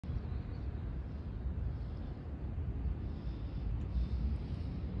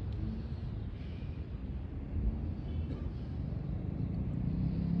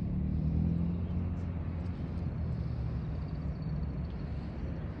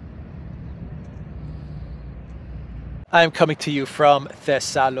I'm coming to you from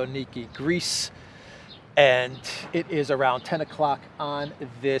Thessaloniki, Greece, and it is around 10 o'clock on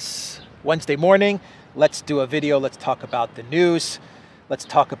this Wednesday morning. Let's do a video. Let's talk about the news. Let's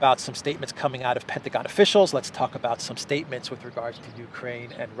talk about some statements coming out of Pentagon officials. Let's talk about some statements with regards to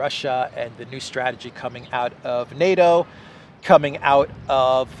Ukraine and Russia and the new strategy coming out of NATO, coming out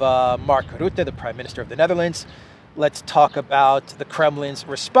of Mark Rutte, the Prime Minister of the Netherlands. Let's talk about the Kremlin's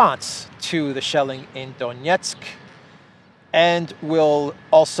response to the shelling in Donetsk. And we'll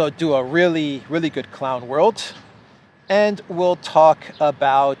also do a really good clown world. And we'll talk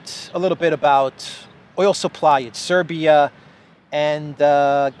about a little bit about oil supply in Serbia and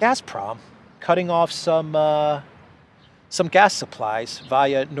Gazprom cutting off some gas supplies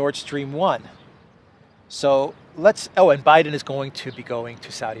via Nord Stream 1. So let's, and Biden is going to be going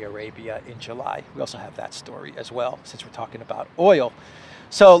to Saudi Arabia in July. We also have that story as well, since we're talking about oil.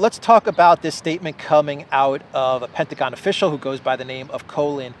 So let's talk about this statement coming out of a Pentagon official who goes by the name of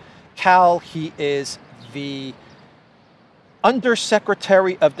Colin Kahl. He is the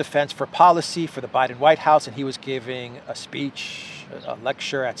Undersecretary of Defense for Policy for the Biden White House, and he was giving a speech, a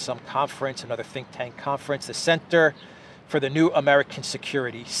lecture at some conference, another think tank conference, the Center for the New American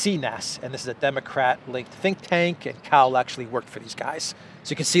Security, CNAS, and this is a Democrat-linked think tank, and Kahl actually worked for these guys.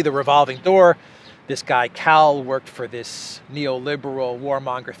 So you can see the revolving door. This guy, Kahl, worked for this neoliberal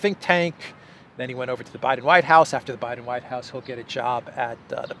warmonger think tank. Then he went over to the Biden White House. After the Biden White House, he'll get a job at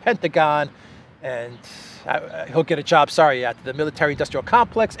the Pentagon. And he'll get a job, at the military-industrial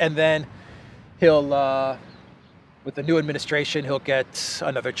complex. And then he'll, with the new administration, he'll get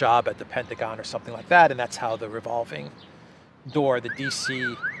another job at the Pentagon or something like that. And that's how the revolving door, the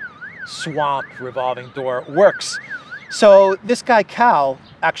DC swamp revolving door works. So this guy, Kahl,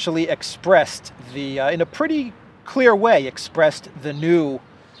 actually expressed in a pretty clear way, expressed the new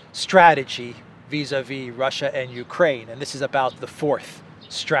strategy vis-a-vis Russia and Ukraine. And this is about the fourth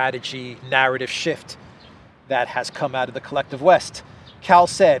strategy narrative shift that has come out of the collective West. Kahl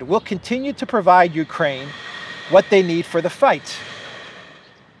said, "We'll continue to provide Ukraine what they need for the fight.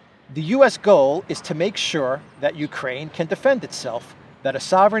 The U.S. goal is to make sure that Ukraine can defend itself, that a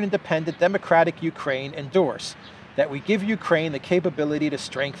sovereign, independent, democratic Ukraine endures, that we give Ukraine the capability to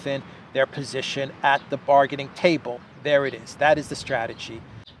strengthen their position at the bargaining table." There it is. That is the strategy.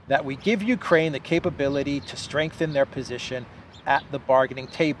 That we give Ukraine the capability to strengthen their position at the bargaining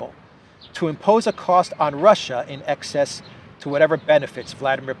table, to impose a cost on Russia in excess to whatever benefits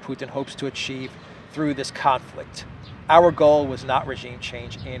Vladimir Putin hopes to achieve through this conflict. Our goal was not regime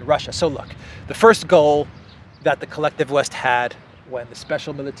change in Russia. So look, the first goal that the collective West had when the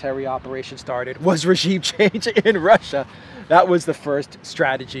special military operation started was regime change in Russia. That was the first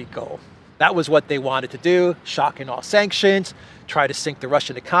strategy goal. That was what they wanted to do, shock and all sanctions, try to sink the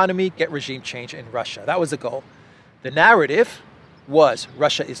Russian economy, get regime change in Russia. That was the goal. The narrative was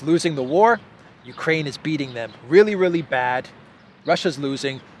Russia is losing the war, Ukraine is beating them really bad, Russia's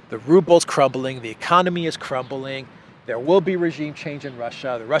losing, the ruble's crumbling, the economy is crumbling, there will be regime change in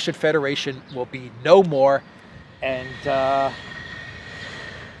Russia, the Russian Federation will be no more, and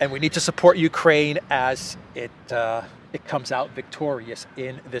we need to support Ukraine as it comes out victorious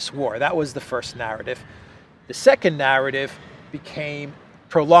in this war. That was the first narrative. The second narrative became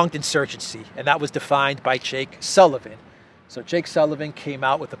prolonged insurgency, and that was defined by Jake Sullivan. So Jake Sullivan came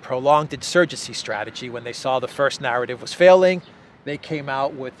out with a prolonged insurgency strategy when they saw the first narrative was failing. They came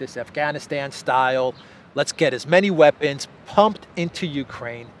out with this Afghanistan style, let's get as many weapons pumped into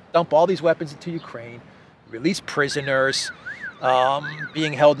Ukraine, dump all these weapons into Ukraine, release prisoners,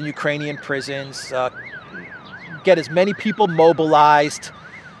 being held in Ukrainian prisons, get as many people mobilized.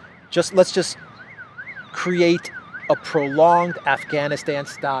 Let's just create a prolonged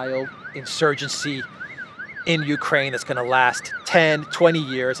Afghanistan-style insurgency in Ukraine that's going to last 10, 20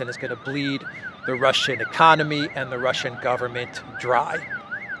 years and is going to bleed the Russian economy and the Russian government dry.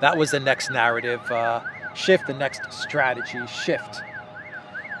 That was the next narrative shift, the next strategy shift.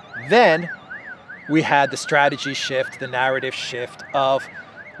 Then we had the strategy shift, the narrative shift of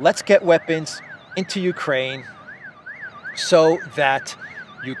let's get weapons into Ukraine so that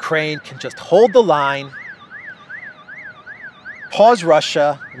Ukraine can just hold the line, pause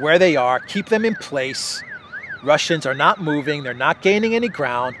Russia where they are, keep them in place. Russians are not moving, they're not gaining any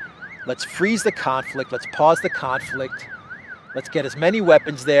ground. Let's freeze the conflict, let's pause the conflict. Let's get as many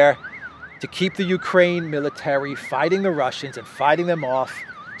weapons there to keep the Ukraine military fighting the Russians and fighting them off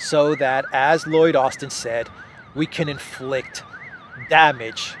so that, as Lloyd Austin said, we can inflict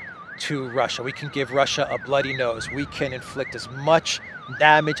damage to Russia. We can give Russia a bloody nose. We can inflict as much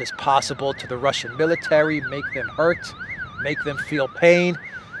damage as possible to the Russian military, make them hurt, make them feel pain,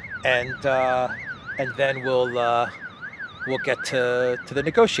 and then we'll we'll get to the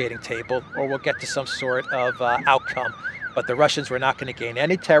negotiating table, or we'll get to some sort of outcome. But the Russians were not going to gain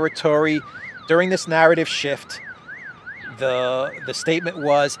any territory. During this narrative shift, the statement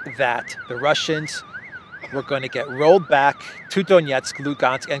was that the Russians were going to get rolled back to Donetsk,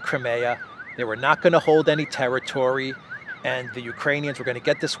 Lugansk, and Crimea. They were not going to hold any territory, and the Ukrainians were going to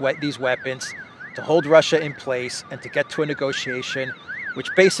get these weapons to hold Russia in place and to get to a negotiation,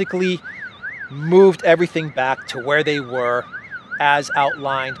 which basically moved everything back to where they were as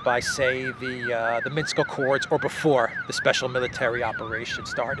outlined by, say, the Minsk Accords, or before the special military operation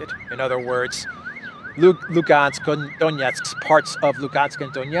started. In other words, Lugansk, Donetsk, parts of Lugansk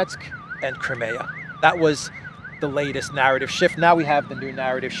and Donetsk, and Crimea. That was the latest narrative shift. Now we have the new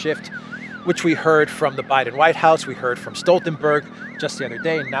narrative shift, which we heard from the Biden White House. We heard from Stoltenberg just the other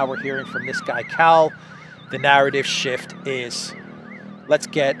day, and now we're hearing from this guy, Cal. The narrative shift is, let's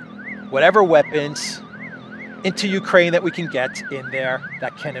get whatever weapons into Ukraine that we can get in there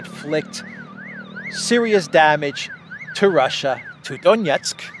that can inflict serious damage to Russia, to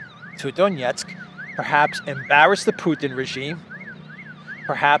Donetsk, perhaps embarrass the Putin regime,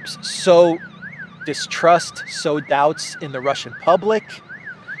 perhaps sow distrust, sow doubts in the Russian public,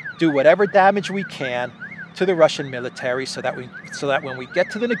 do whatever damage we can to the Russian military so that when we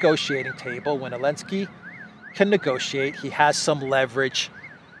get to the negotiating table, when Zelensky can negotiate, he has some leverage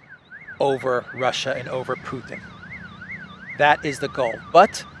over Russia and over Putin. That is the goal.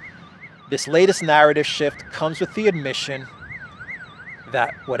 But this latest narrative shift comes with the admission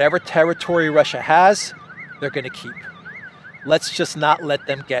that whatever territory Russia has, they're going to keep. Let's just not let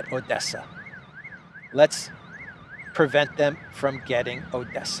them get Odessa. Let's prevent them from getting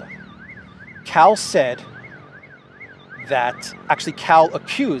Odessa. Cal said that, actually Cal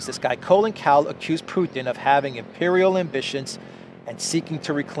accused, this guy Colin Cal accused Putin of having imperial ambitions and seeking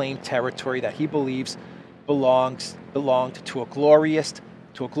to reclaim territory that he believes belonged to a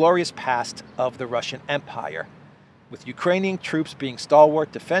glorious past of the Russian Empire. With Ukrainian troops being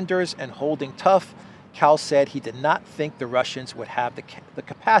stalwart defenders and holding tough, Cal said he did not think the Russians would have the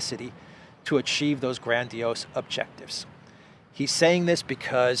capacity to achieve those grandiose objectives. He's saying this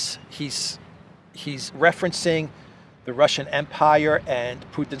because he's referencing the Russian Empire and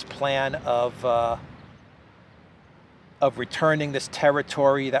Putin's plan of returning this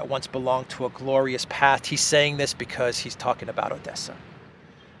territory that once belonged to a glorious past. He's saying this because he's talking about Odessa.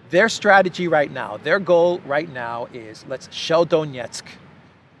 Their strategy right now, their goal right now is, let's shell Donetsk.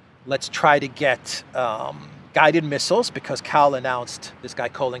 Let's try to get guided missiles, because Cal announced, this guy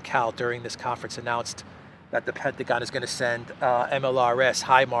Colin Cal during this conference announced that the Pentagon is going to send MLRS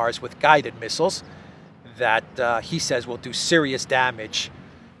HIMARS with guided missiles that he says will do serious damage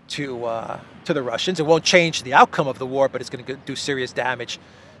to the Russians. It won't change the outcome of the war, but it's going to do serious damage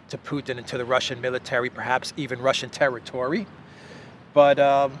to Putin and to the Russian military, perhaps even Russian territory. But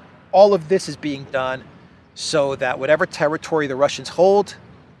all of this is being done so that whatever territory the Russians hold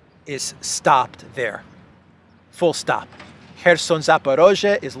is stopped there. Full stop. Kherson,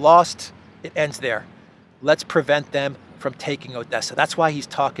 Zaporozhye is lost. It ends there. Let's prevent them from taking Odessa. That's why he's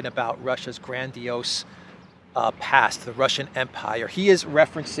talking about Russia's grandiose past, the Russian Empire. He is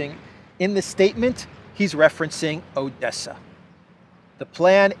referencing, in this statement, he's referencing Odessa. The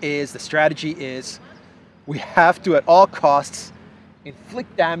plan is, the strategy is, we have to at all costs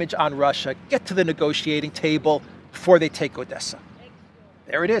inflict damage on Russia, get to the negotiating table before they take Odessa.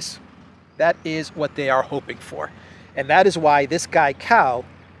 There it is. That is what they are hoping for. And that is why this guy Cal,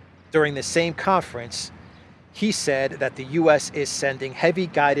 during the same conference, he said that the U.S. is sending heavy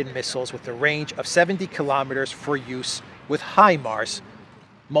guided missiles with a range of 70 kilometers for use with HIMARS,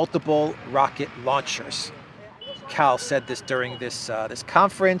 multiple rocket launchers. Cal said this during this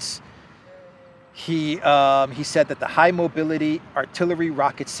conference. He said that the high mobility artillery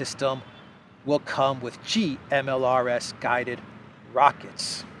rocket system will come with GMLRS guided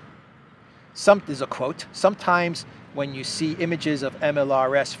rockets. There's a quote, sometimes when you see images of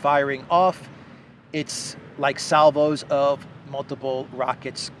MLRS firing off, it's like salvos of multiple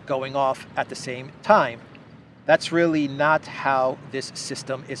rockets going off at the same time. That's really not how this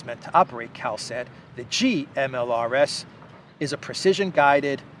system is meant to operate, Cal said. The GMLRS is a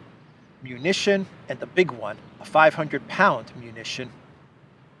precision-guided munition, and the big one, a 500-pound munition.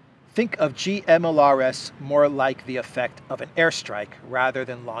 Think of GMLRS more like the effect of an airstrike rather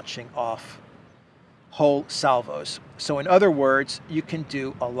than launching off whole salvos. So in other words, you can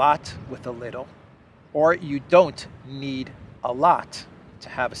do a lot with a little, or you don't need a lot to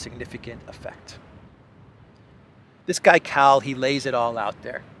have a significant effect. This guy Cal, he lays it all out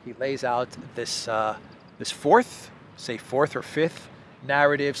there. He lays out this fourth or fifth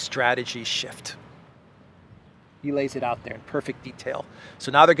narrative strategy shift. He lays it out there in perfect detail.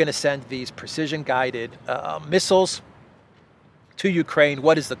 So now they're going to send these precision-guided missiles to Ukraine.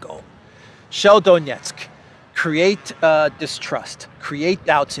 What is the goal? Shell Donetsk. Create distrust. Create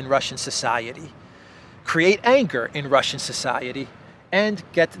doubts in Russian society. Create anger in Russian society. And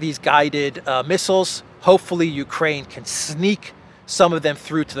get these guided missiles. Hopefully Ukraine can sneak some of them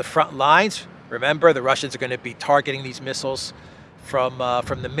through to the front lines. Remember, the Russians are going to be targeting these missiles from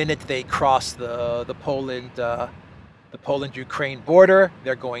the minute they cross the Poland-Ukraine border.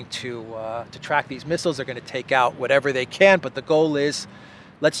 They're going to track these missiles. They're going to take out whatever they can. But the goal is,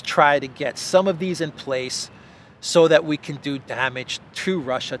 let's try to get some of these in place so that we can do damage to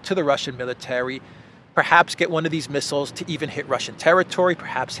Russia, to the Russian military. Perhaps get one of these missiles to even hit Russian territory,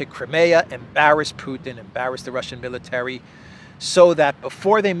 perhaps hit Crimea, embarrass Putin, embarrass the Russian military, so that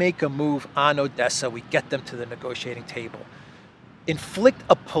before they make a move on Odessa, we get them to the negotiating table. Inflict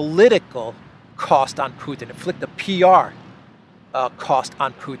a political cost on Putin, inflict a PR cost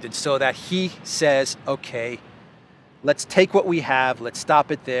on Putin, so that he says, okay, let's take what we have, let's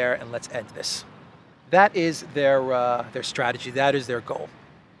stop it there, and let's end this. That is their strategy, that is their goal.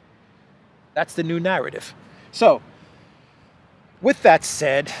 That's the new narrative. So, with that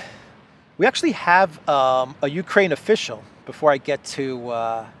said, we actually have a Ukraine official, before I get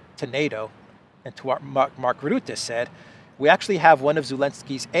to NATO and to what Mark Rutte said, we actually have one of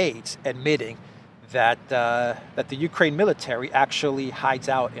Zelensky's aides admitting that the Ukraine military actually hides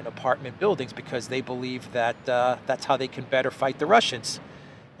out in apartment buildings because they believe that that's how they can better fight the Russians.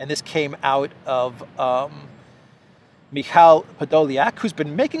 And this came out of Mikhail Podolyak, who's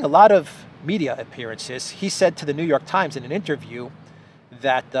been making a lot of media appearances. He said to the New York Times in an interview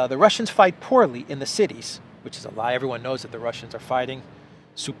that the Russians fight poorly in the cities, which is a lie. Everyone knows that the Russians are fighting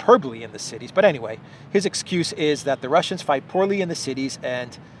superbly in the cities. But anyway, his excuse is that the Russians fight poorly in the cities,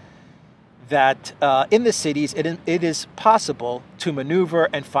 and that in the cities it is possible to maneuver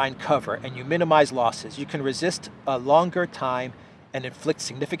and find cover, and you minimize losses. You can resist a longer time and inflict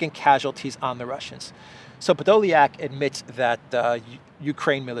significant casualties on the Russians. So Podolyak admits that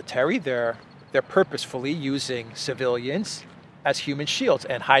Ukraine military, they're purposefully using civilians as human shields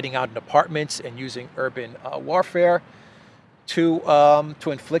and hiding out in apartments and using urban warfare to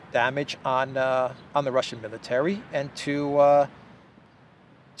inflict damage on the Russian military and to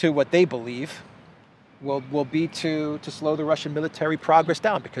what they believe will be to slow the Russian military progress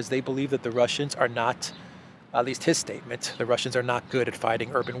down, because they believe that the Russians are not, at least his statement, the Russians are not good at fighting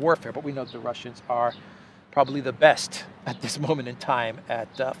urban warfare. But we know that the Russians are probably the best at this moment in time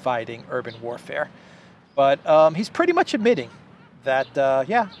at fighting urban warfare. But he's pretty much admitting that,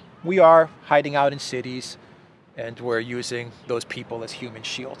 yeah, we are hiding out in cities and we're using those people as human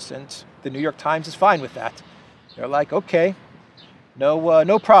shields. And the New York Times is fine with that. They're like, okay,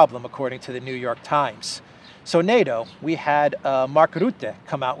 no problem, according to the New York Times. So NATO, we had Mark Rutte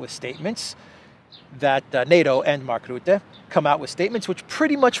come out with statements that NATO and Mark Rutte come out with statements which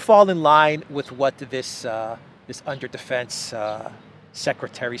pretty much fall in line with what this under defense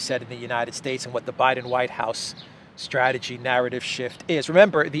secretary said in the United States and what the Biden White House strategy narrative shift is.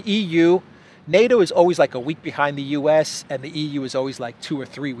 Remember, the EU, NATO is always like a week behind the US, and the EU is always like 2 or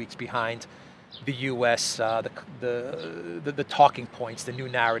 3 weeks behind the US, the talking points, the new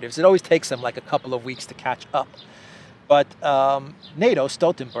narratives. It always takes them like a couple of weeks to catch up. But NATO,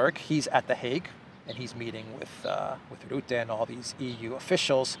 Stoltenberg, he's at The Hague, and he's meeting with Rutte and all these EU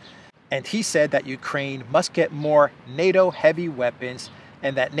officials. And he said that Ukraine must get more NATO heavy weapons,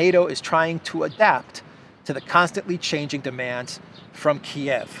 and that NATO is trying to adapt to the constantly changing demands from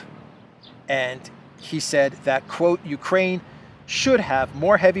Kiev. And he said that, quote, Ukraine should have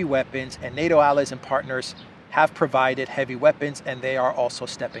more heavy weapons, and NATO allies and partners have provided heavy weapons, and they are also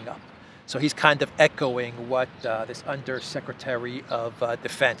stepping up. So he's kind of echoing what this Undersecretary of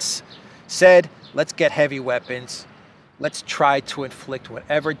Defense said. Let's get heavy weapons. Let's try to inflict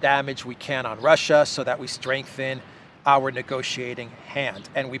whatever damage we can on Russia so that we strengthen our negotiating hand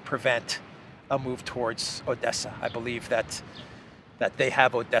and we prevent a move towards Odessa. I believe that they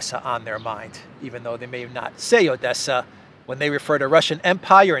have Odessa on their mind, even though they may not say Odessa. When they refer to Russian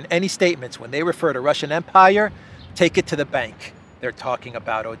Empire in any statements, when they refer to Russian Empire, take it to the bank. They're talking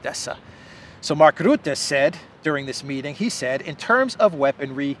about Odessa. So Mark Rutte said during this meeting, he said, in terms of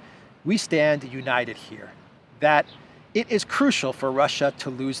weaponry, we stand united here, that it is crucial for Russia to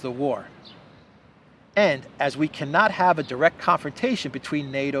lose the war. And as we cannot have a direct confrontation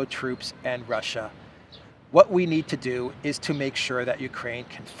between NATO troops and Russia, what we need to do is to make sure that Ukraine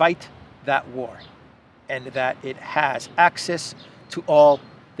can fight that war and that it has access to all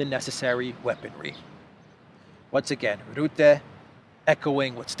the necessary weaponry. Once again, Rutte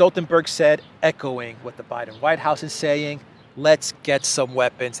echoing what Stoltenberg said, echoing what the Biden White House is saying. Let's get some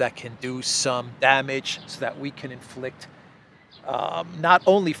weapons that can do some damage so that we can inflict not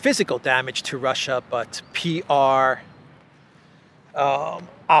only physical damage to Russia, but PR,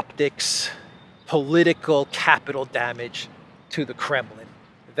 optics, political capital damage to the Kremlin.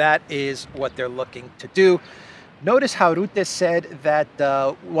 That is what they're looking to do. Notice how Rutte said that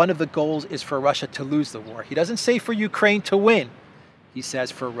one of the goals is for Russia to lose the war. He doesn't say for Ukraine to win. He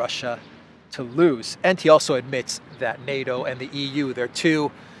says for Russia to lose. And he also admits that NATO and the EU, they're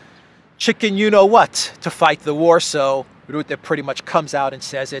too chicken you-know-what to fight the war. So Rutte pretty much comes out and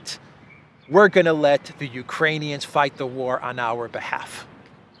says it. We're going to let the Ukrainians fight the war on our behalf.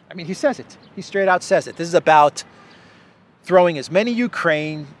 I mean, he says it. He straight out says it. This is about throwing as many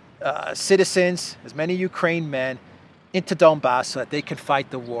Ukraine citizens, as many Ukraine men into Donbass so that they can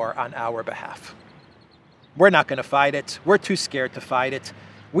fight the war on our behalf. We're not going to fight it. We're too scared to fight it.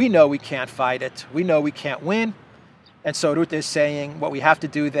 We know we can't fight it. We know we can't win. And so Rutte is saying what we have to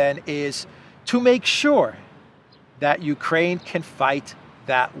do then is to make sure that Ukraine can fight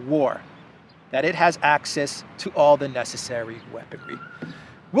that war, that it has access to all the necessary weaponry.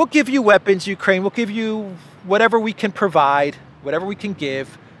 We'll give you weapons, Ukraine. We'll give you whatever we can provide, whatever we can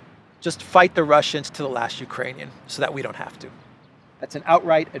give. Just fight the Russians to the last Ukrainian so that we don't have to. That's an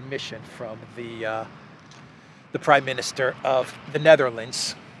outright admission from the Prime Minister of the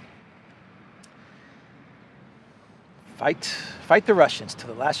Netherlands. Fight the Russians to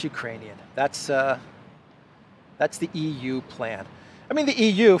the last Ukrainian. That's the EU plan. I mean, the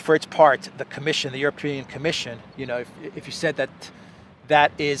EU, for its part, the Commission, the European Commission, you know, if you said that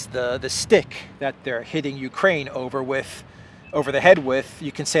that is the stick that they're hitting Ukraine over the head with,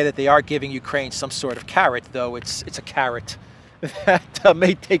 you can say that they are giving Ukraine some sort of carrot, though it's a carrot that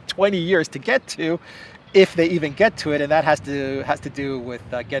may take 20 years to get to, if they even get to it, and that has to do with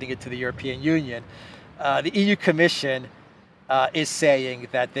getting it to the European Union. The EU Commission is saying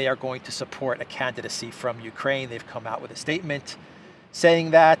that they are going to support a candidacy from Ukraine. They've come out with a statement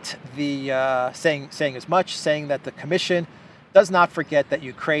saying that saying as much, saying that the Commission does not forget that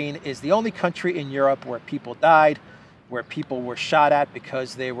Ukraine is the only country in Europe where people died, where people were shot at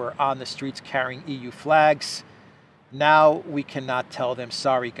because they were on the streets carrying EU flags. Now we cannot tell them,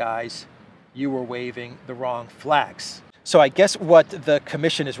 sorry guys, you were waving the wrong flags. So I guess what the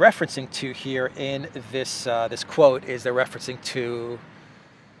Commission is referencing to here in this this quote is they're referencing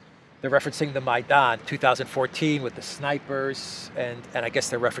the Maidan 2014 with the snipers, and I guess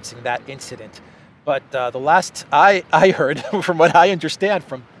they're referencing that incident. But the last I heard, from what I understand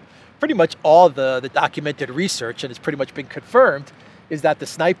from pretty much all the documented research, and it's pretty much been confirmed, is that the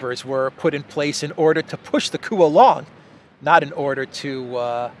snipers were put in place in order to push the coup along, not in order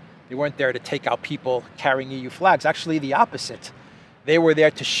to they weren't there to take out people carrying EU flags. Actually, the opposite. They were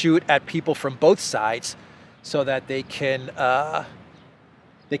there to shoot at people from both sides so that they can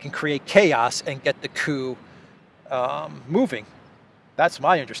create chaos and get the coup moving. That's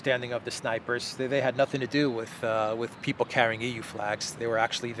my understanding of the snipers. They had nothing to do with people carrying EU flags. They were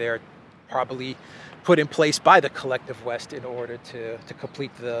actually there, probably put in place by the collective West in order to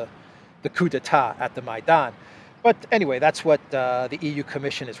complete the coup d'etat at the Maidan. But anyway, that's what the EU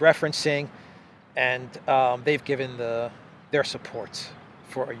Commission is referencing, and they've given their support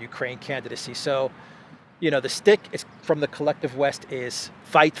for a Ukraine candidacy. So, you know, the stick is from the collective West is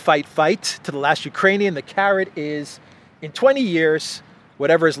fight, fight, fight to the last Ukrainian. The carrot is, in 20 years,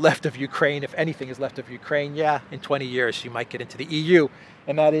 whatever is left of Ukraine, if anything is left of Ukraine, yeah, in 20 years you might get into the EU,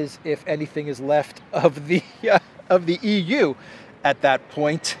 and that is if anything is left of the EU at that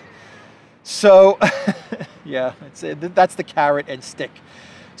point. So, yeah, that's the carrot and stick.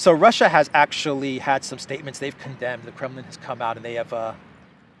 So Russia has actually had some statements they've condemned. The Kremlin has come out and they have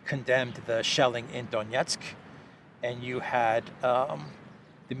condemned the shelling in Donetsk. And you had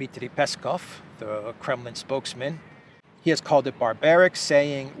Dmitry Peskov, the Kremlin spokesman. He has called it barbaric,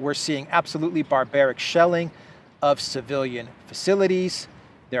 saying, we're seeing absolutely barbaric shelling of civilian facilities.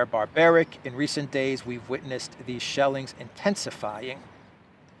 They're barbaric. In recent days, we've witnessed these shellings intensifying.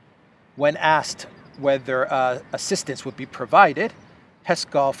 When asked whether assistance would be provided,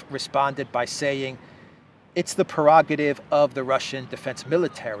 Peskov responded by saying, it's the prerogative of the Russian defense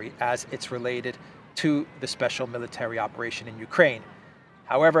military as it's related to the special military operation in Ukraine.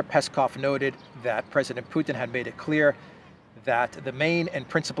 However, Peskov noted that President Putin had made it clear that the main and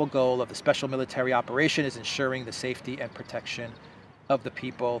principal goal of the special military operation is ensuring the safety and protection of the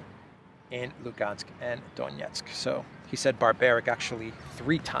people in Lugansk and Donetsk. So he said barbaric actually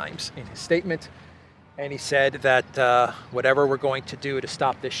 3 times in his statement. And he said that whatever we're going to do to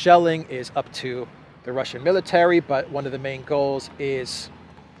stop this shelling is up to the Russian military, but one of the main goals is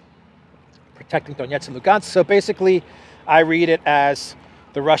protecting Donetsk and Lugansk. So basically, I read it as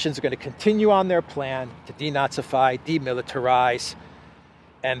the Russians are going to continue on their plan to denazify, demilitarize,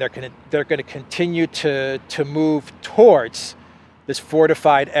 and they're going to continue to move towards these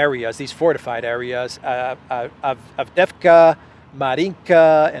fortified areas Avdiivka,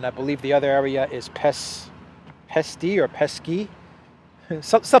 Marinka, and I believe the other area is Pesti or Pesky,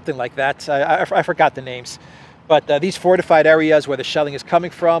 something like that. I forgot the names. But these fortified areas where the shelling is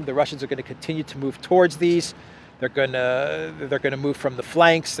coming from, the Russians are going to continue to move towards these. They're going to move from the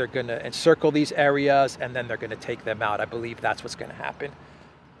flanks. They're going to encircle these areas, and then they're going to take them out. I believe that's what's going to happen.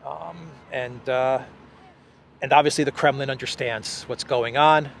 And obviously the Kremlin understands what's going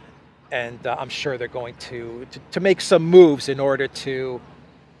on, and I'm sure they're going to make some moves in order to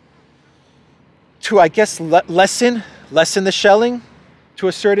I guess lessen the shelling to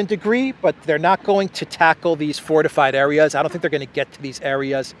a certain degree, but they're not going to tackle these fortified areas. I don't think they're going to get to these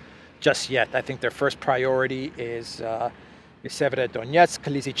areas just yet. I think their first priority is Severodonetsk,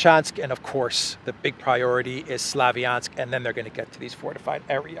 Lysychansk, and of course the big priority is Slavyansk, and then they're going to get to these fortified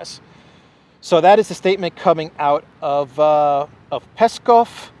areas. So that is the statement coming out of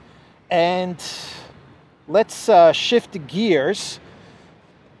Peskov. And let's shift gears.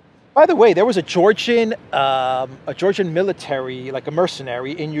 By the way, there was a Georgian military, like a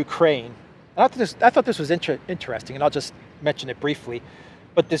mercenary in Ukraine. I thought this was interesting, and I'll just mention it briefly.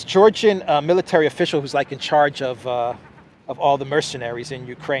 But this Georgian military official who's like in charge of all the mercenaries in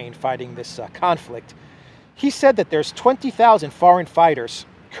Ukraine fighting this conflict, he said that there's 20,000 foreign fighters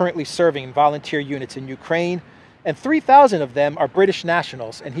currently serving in volunteer units in Ukraine, and 3,000 of them are British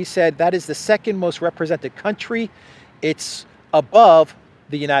nationals. And he said that is the second most represented country. It's above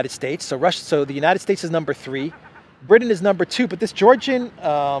the United States. So the United States is number 3. Britain is number 2. But this Georgian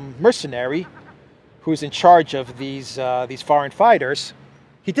mercenary who's in charge of these foreign fighters,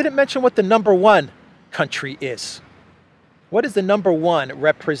 he didn't mention what the number 1 country is. What is the number 1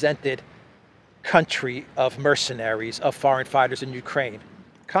 represented country of mercenaries, of foreign fighters in Ukraine?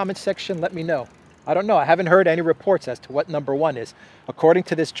 Comment section, let me know. I don't know. I haven't heard any reports as to what number 1 is. According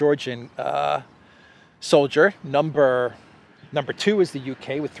to this Georgian soldier, number 2 is the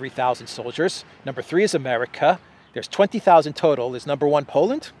UK with 3,000 soldiers. Number 3 is America. There's 20,000 total. Is number 1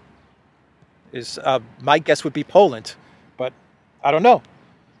 Poland? My guess would be Poland, but I don't know.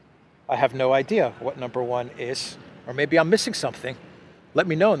 I have no idea what number 1 is, or maybe I'm missing something. Let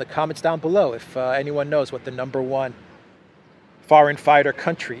me know in the comments down below if anyone knows what the number 1 foreign fighter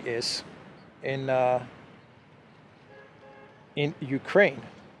country is in Ukraine.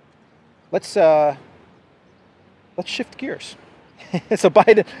 Let's shift gears. So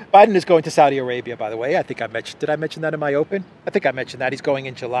Biden is going to Saudi Arabia, by the way. I think did I mention that in my open? I think I mentioned that. He's going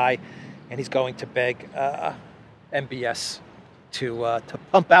in July, and he's going to beg MBS to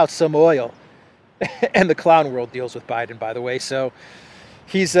pump out some oil. And the clown world deals with Biden, by the way. So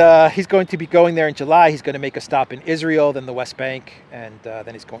he's going to be going there in July. He's going to make a stop in Israel, then the West Bank, and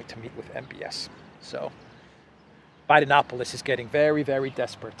then he's going to meet with MBS. So Bidenopolis is getting very, very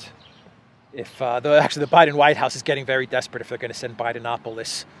desperate. Actually, the Biden White House is getting very desperate if they're going to send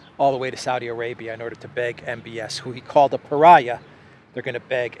Bidenopolis all the way to Saudi Arabia in order to beg MBS, who he called a pariah. They're going to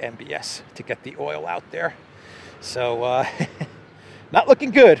beg MBS to get the oil out there. So not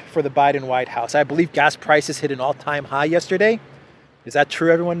looking good for the Biden White House. I believe gas prices hit an all-time high yesterday. Is that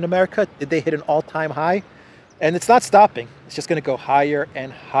true, everyone in America? Did they hit an all-time high? And it's not stopping. It's just going to go higher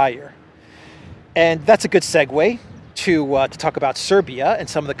and higher. And that's a good segue to talk about Serbia and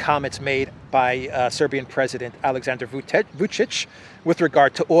some of the comments made by Serbian President Alexander Vučić with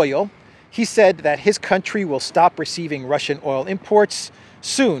regard to oil. He said that his country will stop receiving Russian oil imports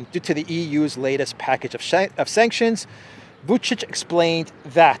soon due to the EU's latest package of sanctions. Vučić explained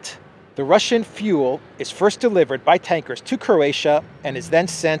that the Russian fuel is first delivered by tankers to Croatia and is then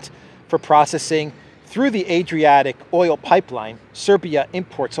sent for processing through the Adriatic oil pipeline. Serbia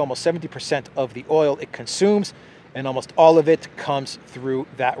imports almost 70% of the oil it consumes, and almost all of it comes through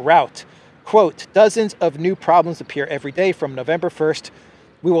that route. Quote, dozens of new problems appear every day from November 1st.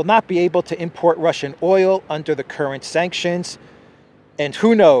 We will not be able to import Russian oil under the current sanctions, and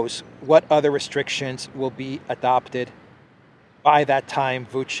who knows what other restrictions will be adopted. By that time,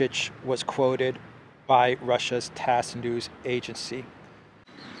 Vučić was quoted by Russia's TASS news agency.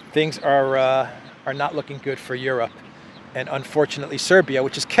 Things are not looking good for Europe, and unfortunately Serbia,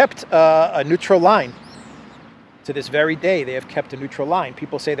 which has kept a neutral line. To this very day, they have kept a neutral line.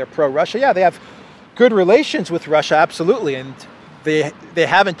 People say they're pro-Russia. Yeah, they have good relations with Russia, absolutely. And they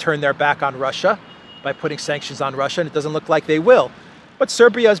haven't turned their back on Russia by putting sanctions on Russia, and it doesn't look like they will. But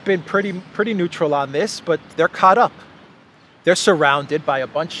Serbia has been pretty neutral on this, but they're caught up. They're surrounded by a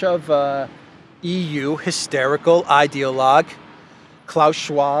bunch of EU hysterical ideologue, Klaus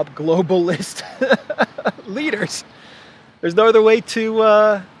Schwab, globalist leaders. There's no other way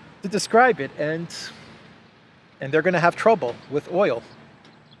to describe it, and they're going to have trouble with oil.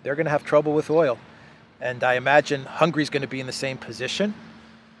 They're going to have trouble with oil, and I imagine Hungary's going to be in the same position,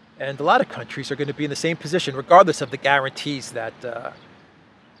 and a lot of countries are going to be in the same position, regardless of the guarantees that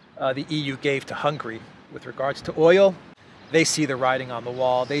the EU gave to Hungary with regards to oil. They see the writing on the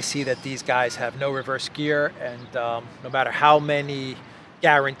wall. They see that these guys have no reverse gear, and no matter how many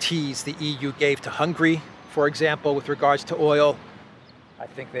guarantees the EU gave to Hungary, for example, with regards to oil, I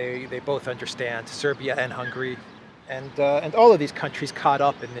think they both understand, Serbia and Hungary, and all of these countries caught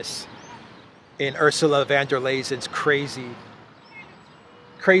up in Ursula von der Leyen's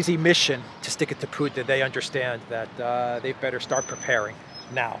crazy mission to stick it to Putin. They understand that they better start preparing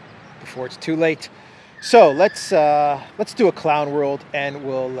now before it's too late. So let's do a clown world, and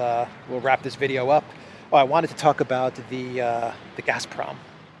we'll wrap this video up. Oh, I wanted to talk about the Gazprom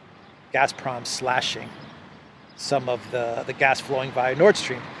slashing some of the gas flowing via Nord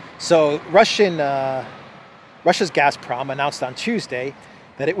Stream. So Russia's Gazprom announced on Tuesday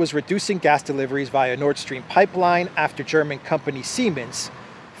that it was reducing gas deliveries via Nord Stream pipeline after German company Siemens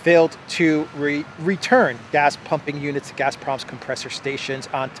failed to return gas pumping units to Gazprom's compressor stations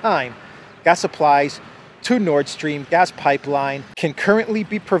on time. Gas supplies to Nord Stream gas pipeline can currently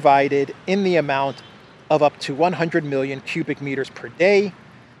be provided in the amount of up to 100 million cubic meters per day,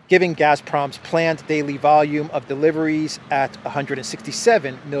 giving Gazprom's planned daily volume of deliveries at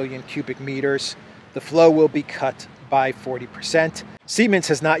 167 million cubic meters. The flow will be cut by 40%. Siemens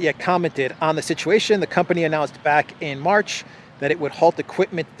has not yet commented on the situation. The company announced back in March that it would halt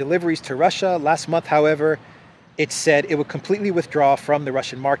equipment deliveries to Russia. Last month, however, it said it would completely withdraw from the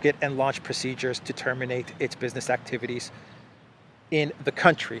Russian market and launch procedures to terminate its business activities in the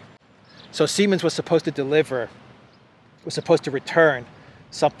country. So Siemens was supposed to return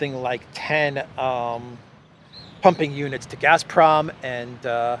something like 10 pumping units to Gazprom, and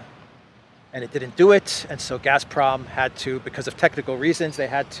it didn't do it. And so Gazprom had to, because of technical reasons, they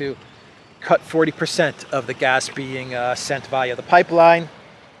had to cut 40% of the gas being sent via the pipeline.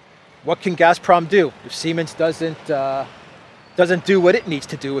 What can Gazprom do if Siemens doesn't do what it needs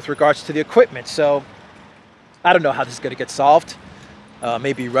to do with regards to the equipment? So I don't know how this is going to get solved.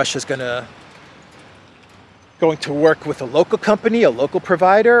 Maybe Russia's going to work with a local company, a local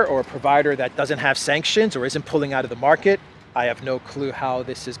provider, or a provider that doesn't have sanctions or isn't pulling out of the market. I have no clue how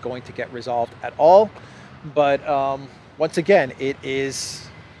this is going to get resolved at all. But once again, it is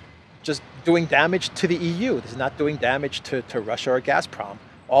just doing damage to the EU. This is not doing damage to Russia or Gazprom.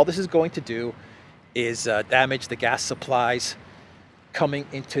 All this is going to do is damage the gas supplies coming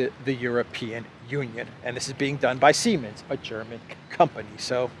into the European Union. And this is being done by Siemens, a German company.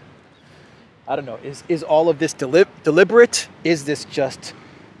 So I don't know, is all of this deliberate? Is this just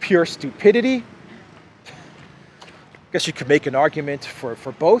pure stupidity? I guess you could make an argument for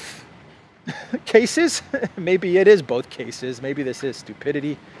both cases. Maybe it is both cases. Maybe this is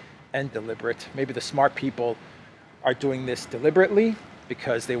stupidity and deliberate. Maybe the smart people are doing this deliberately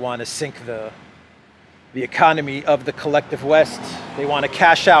because they want to sink the economy of the collective West. They want to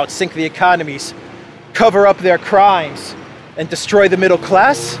cash out, sink the economies, cover up their crimes, and destroy the middle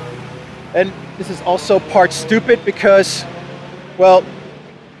class. And this is also part stupid because, well,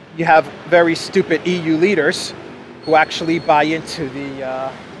 you have very stupid EU leaders who actually buy into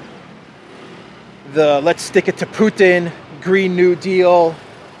the let's stick it to Putin, Green New Deal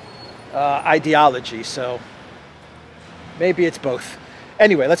ideology. So maybe it's both.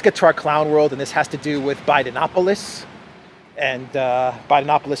 Anyway, let's get to our clown world, and this has to do with Bidenopolis. And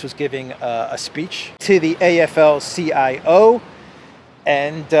Bidenopolis was giving a speech to the AFL-CIO,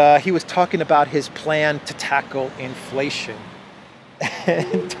 and he was talking about his plan to tackle inflation.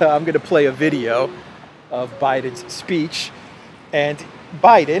 And I'm going to play a video of Biden's speech. And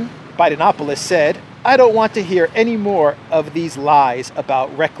Bidenopolis said, "I don't want to hear any more of these lies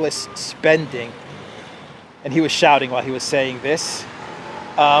about reckless spending." And he was shouting while he was saying this.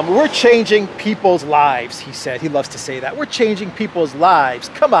 We're changing people's lives, he said. He loves to say that. We're changing people's lives.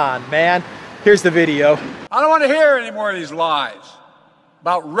 Come on, man. Here's the video. I don't want to hear any more of these lies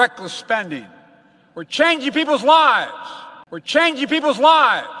about reckless spending. We're changing people's lives. We're changing people's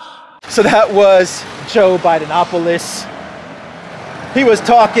lives. So that was Joe Bidenopolis. He was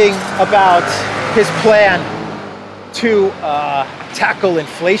talking about his plan to tackle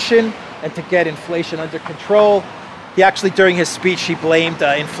inflation and to get inflation under control. He actually, during his speech, he blamed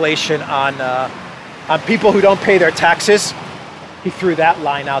inflation on people who don't pay their taxes. He threw that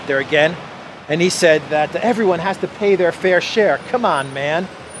line out there again. And he said that everyone has to pay their fair share. Come on, man.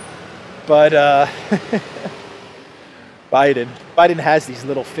 But Biden has these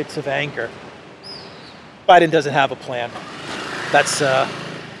little fits of anger. Biden doesn't have a plan. That's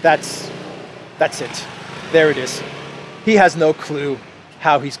it. There it is. He has no clue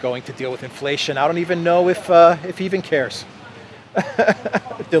how he's going to deal with inflation. I don't even know if he even cares.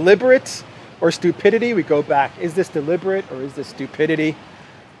 Deliberate or stupidity? We go back. Is this deliberate or is this stupidity?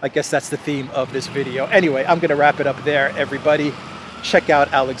 I guess that's the theme of this video. Anyway, I'm going to wrap it up there, everybody. Check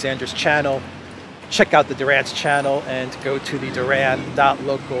out Alexander's channel. Check out the Duran's channel and go to the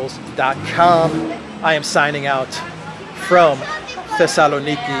duran.locals.com. I am signing out from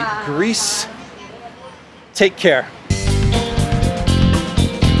Thessaloniki, Greece. Take care.